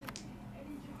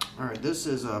Alright, this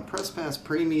is a Press Pass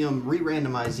Premium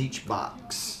re-randomize each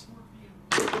box,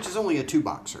 which is only a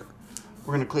 2-boxer.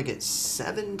 We're going to click it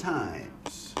 7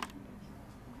 times.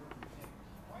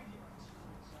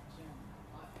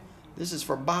 This is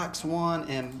for box 1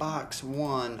 and box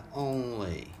 1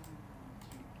 only.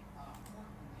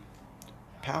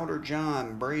 Powder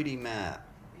John Brady Matt.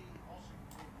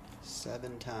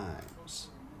 7 times.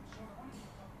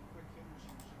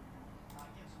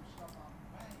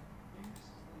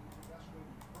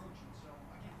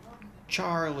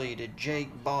 Charlie to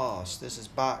Jake Boss. This is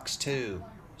box 2.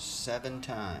 7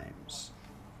 times.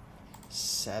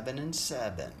 7 and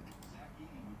 7.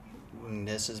 And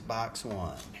this is box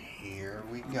 1. Here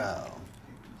we go.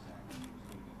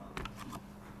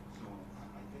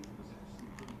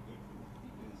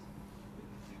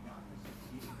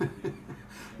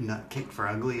 Nut kick for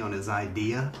ugly on his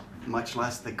idea, much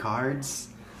less the cards.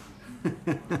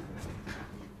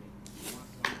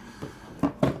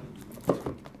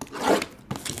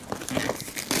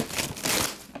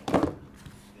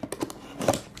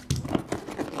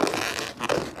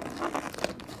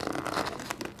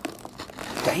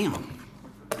 Bam!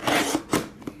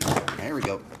 There we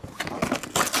go.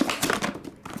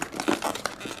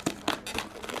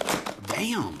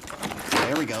 Bam!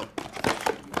 There we go.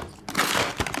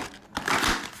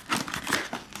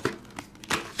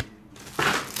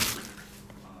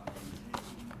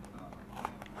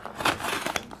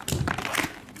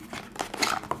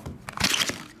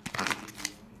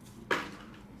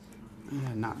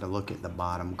 Not to look at the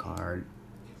bottom card.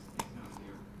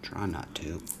 Try not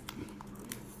to.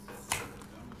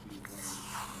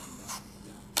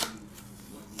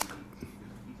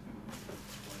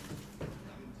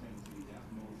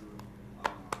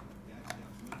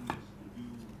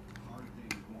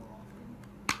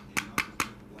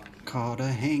 Caught a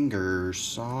hanger,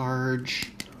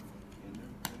 Sarge.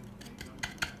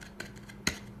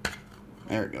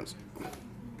 There it goes.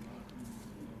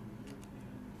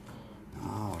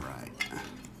 All right.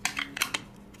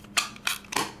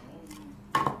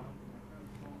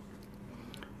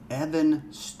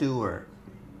 Evan Stewart.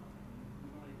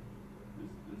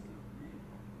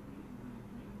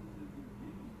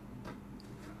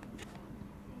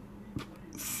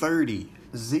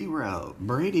 $30-0.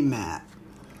 Brady Matt.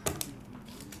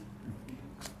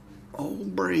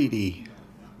 Old Brady.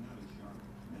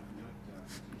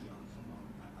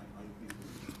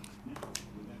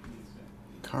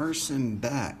 Carson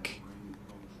Beck.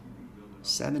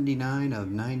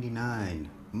 79/99.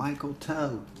 Michael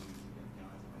Tote.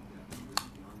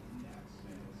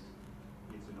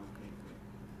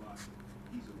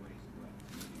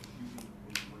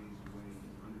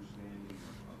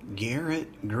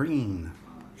 Garrett Green.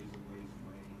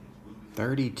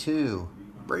 32.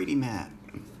 Brady Matt.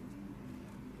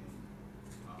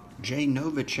 Jay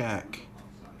Novacek.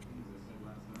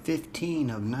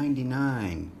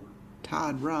 15/99.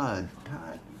 Todd Rudd.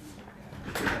 Todd,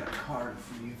 I got a card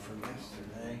for you from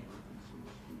yesterday.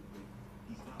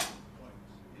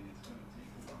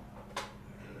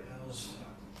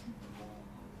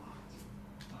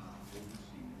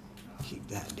 Keep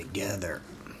that together.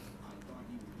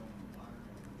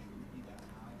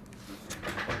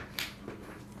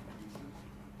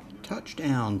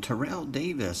 Touchdown, Terrell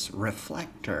Davis,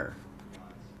 Reflector.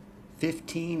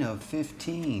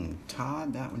 15/15.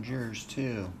 Todd, that one's yours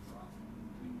too.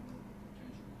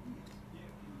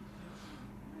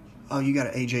 Oh, you got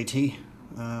an AJT?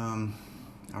 I'll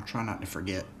try not to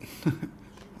forget.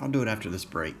 I'll do it after this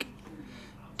break.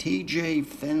 TJ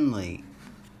Finley.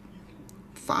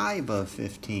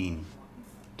 5/15.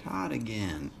 Todd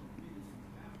again.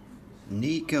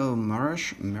 Nico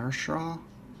Marshall.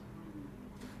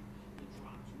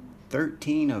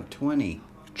 13/20.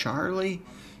 Charlie,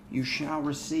 you shall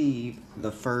receive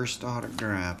the first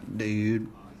autograph,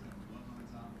 dude.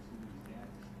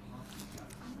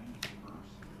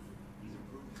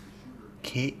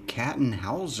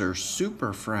 Kattenhauser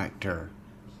Superfractor.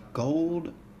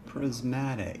 Gold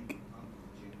Prismatic.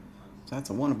 So that's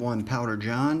a 1/1 Powder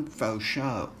John. Faux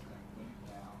show.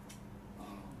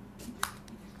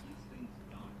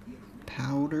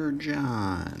 Powder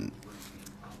John.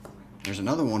 There's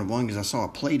another 1/1 because I saw a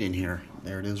plate in here.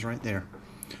 There it is right there.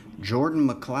 Jordan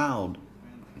McLeod.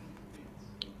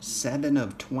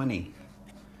 7/20.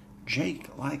 Jake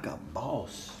like a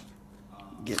boss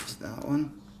gets that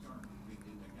one.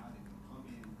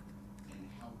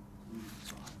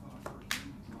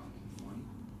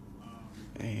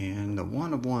 And the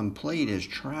 1/1 plate is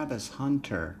Travis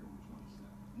Hunter.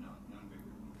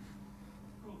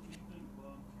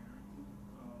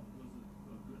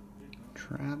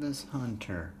 Travis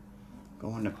Hunter.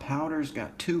 Going to powders,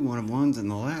 got 2 1-of-1s, and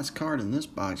the last card in this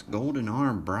box, Golden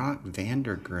Arm, Brock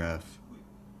Vandergriff.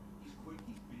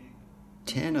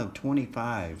 10 of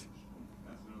 25.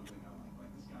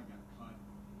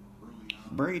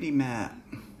 Brady Matt.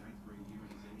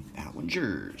 That one's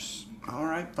yours. All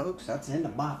right, folks, that's into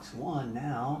box 1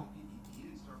 now.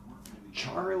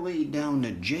 Charlie down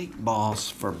to Jake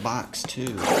Boss for box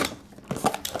 2.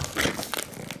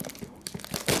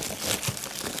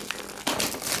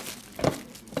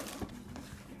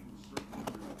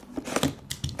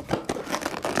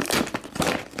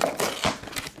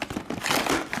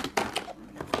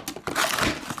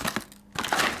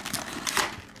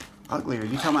 Ugly, are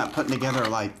you talking about putting together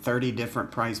like 30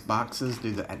 different price boxes,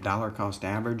 do the dollar cost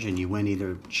average, and you win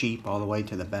either cheap all the way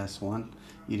to the best one?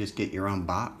 You just get your own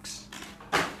box?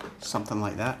 Something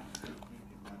like that?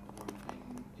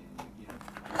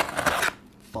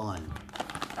 Fun.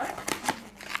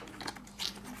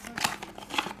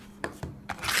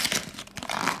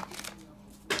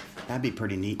 That'd be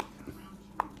pretty neat.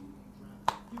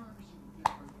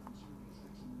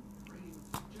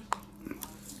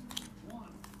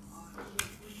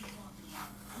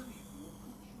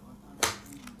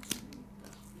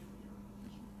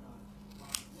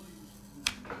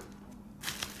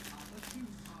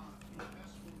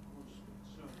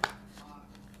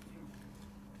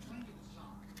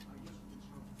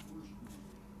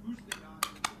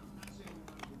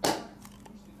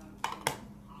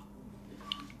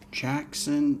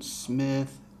 Jackson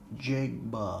Smith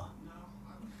Jigba.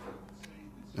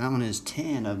 That one is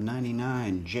 10 of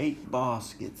 99. Jake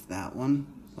Boss gets that one.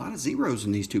 A lot of zeros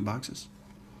in these 2 boxes.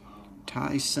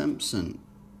 Ty Simpson,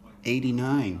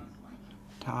 89.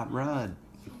 Todd Rudd.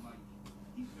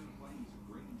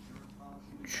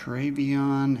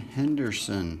 Travion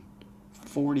Henderson,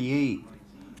 48.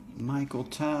 Michael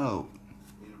Toe.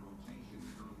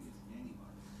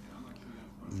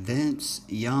 Vince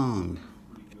Young,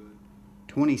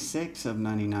 26 of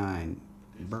 99.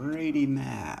 Brady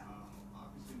Matt.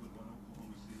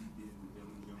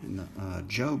 And the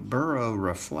Joe Burrow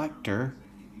Reflector.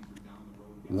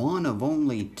 1 of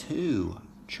only 2.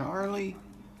 Charlie.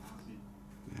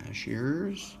 That's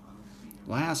yours.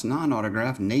 Last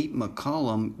non-autograph, Nate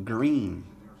McCullum Green.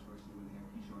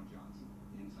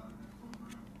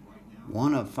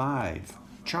 1 of 5.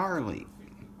 Charlie.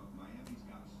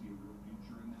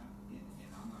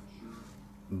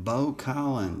 Bo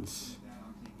Collins,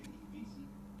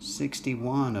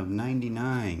 61 of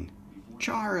 99.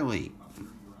 Charlie.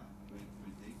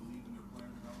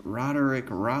 Roderick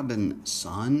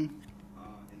Robinson,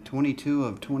 22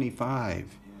 of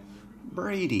 25.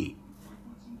 Brady.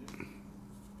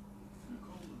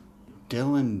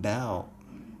 Dylan Bell,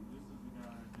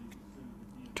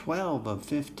 12 of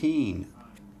 15.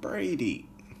 Brady.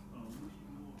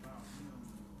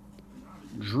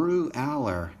 Drew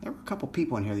Aller. There were a couple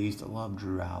people in here that used to love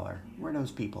Drew Aller. Where are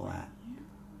those people at?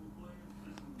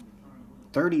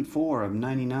 34 of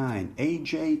 99.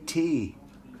 AJT.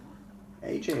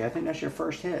 AJ, I think that's your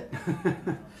first hit.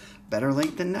 Better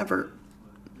late than never.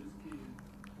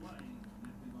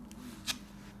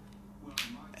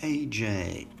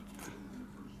 AJ.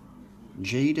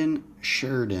 Jaden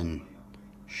Sheridan.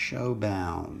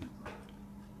 Showbound.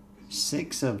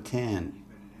 6 of 10.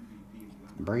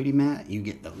 Brady Matt, you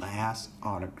get the last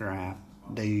autograph,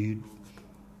 dude.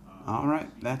 All right,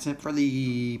 that's it for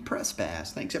the press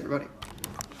pass. Thanks, everybody.